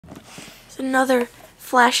It's another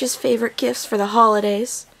Flash's favorite gifts for the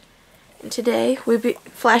holidays. And today,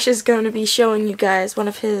 Flash is going to be showing you guys one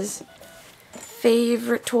of his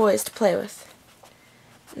favorite toys to play with.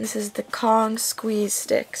 And this is the Kong squeeze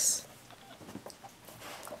sticks.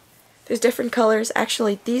 There's different colors.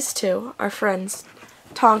 Actually, these two, our friends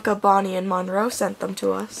Tonka, Bonnie, and Monroe sent them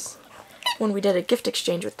to us when we did a gift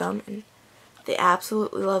exchange with them, and they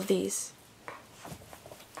absolutely love these.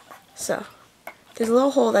 So, there's a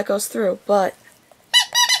little hole that goes through, but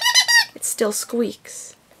it still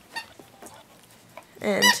squeaks.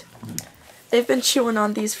 And they've been chewing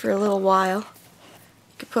on these for a little while.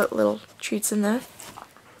 You could put little treats in there.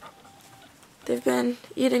 They've been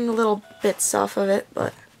eating little bits off of it,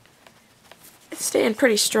 but it's staying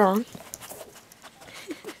pretty strong.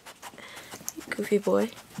 Goofy boy.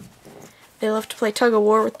 They love to play tug of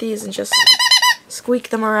war with these and just squeak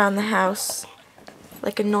them around the house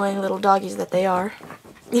like annoying little doggies that they are.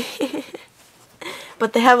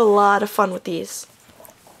 But they have a lot of fun with these.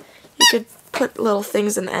 You could put little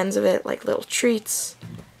things in the ends of it, like little treats.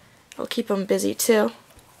 It'll keep them busy too.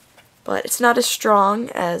 But it's not as strong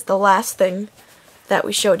as the last thing that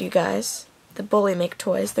we showed you guys, the Bully Make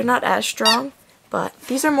toys. They're not as strong, but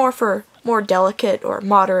these are more for more delicate or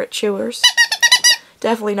moderate chewers.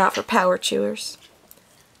 Definitely not for power chewers.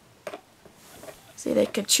 See, they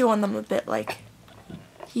could chew on them a bit like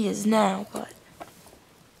he is now, but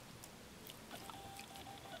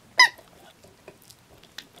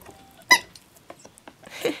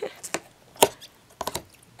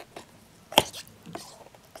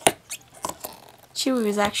Chewy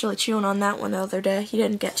was actually chewing on that one the other day. He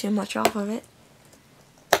didn't get too much off of it.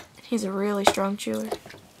 He's a really strong chewer.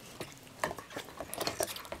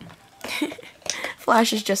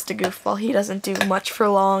 Flash is just a goofball. He doesn't do much for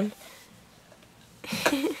long.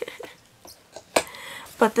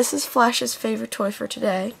 But this is Flash's favorite toy for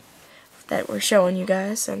today that we're showing you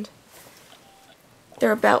guys, and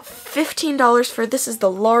they're about $15 for this is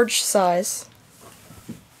the large size.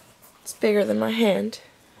 It's bigger than my hand.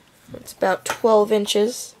 It's about 12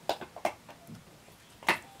 inches.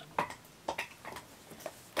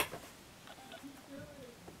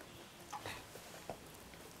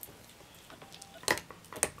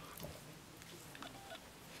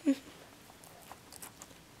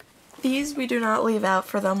 These we do not leave out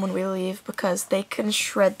for them when we leave because they can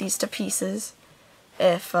shred these to pieces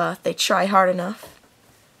if they try hard enough.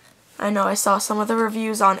 I know I saw some of the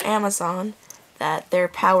reviews on Amazon that their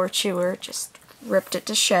power chewer just ripped it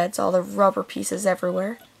to shreds, all the rubber pieces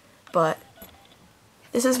everywhere. But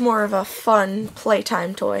this is more of a fun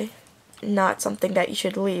playtime toy, not something that you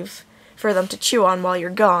should leave for them to chew on while you're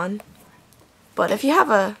gone. But if you have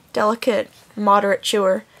a delicate, moderate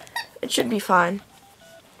chewer, it should be fine.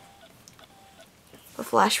 But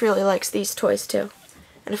Flash really likes these toys too.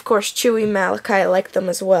 And of course Chewy and Malachi like them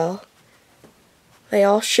as well. They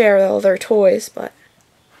all share all their toys, but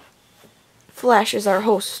Flash is our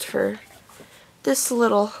host for this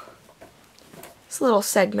little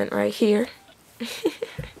segment right here. It's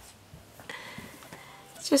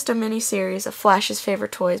just a mini series of Flash's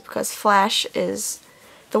favorite toys because Flash is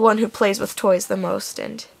the one who plays with toys the most,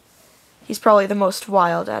 and he's probably the most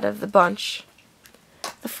wild out of the bunch,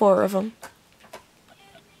 the four of them.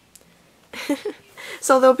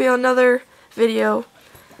 So there'll be another video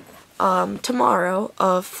tomorrow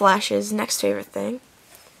of Flash's next favorite thing.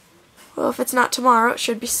 Well, if it's not tomorrow, it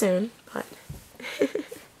should be soon, but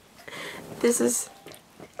this is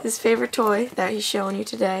his favorite toy that he's showing you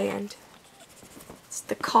today, and it's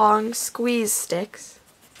the Kong squeeze sticks.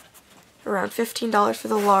 Around $15 for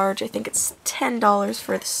the large. I think it's $10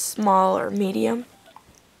 for the small or medium.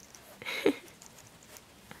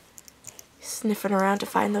 Sniffing around to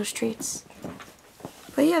find those treats.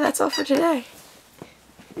 But yeah, that's all for today.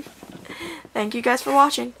 Thank you guys for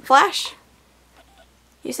watching. Flash,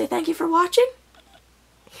 you say thank you for watching?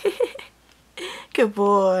 Good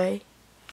boy.